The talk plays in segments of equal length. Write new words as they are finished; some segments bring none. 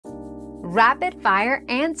Rapid fire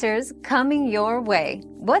answers coming your way.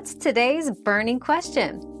 What's today's burning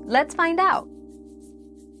question? Let's find out.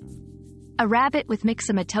 A rabbit with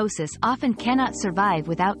myxomatosis often cannot survive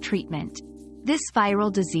without treatment. This viral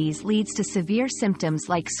disease leads to severe symptoms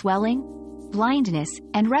like swelling, blindness,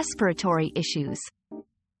 and respiratory issues.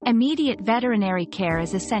 Immediate veterinary care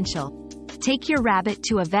is essential. Take your rabbit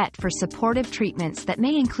to a vet for supportive treatments that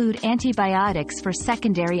may include antibiotics for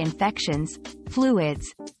secondary infections,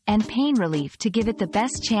 fluids, and pain relief to give it the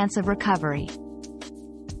best chance of recovery.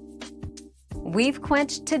 We've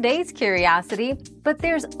quenched today's curiosity, but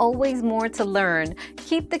there's always more to learn.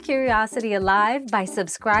 Keep the curiosity alive by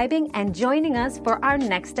subscribing and joining us for our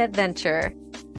next adventure.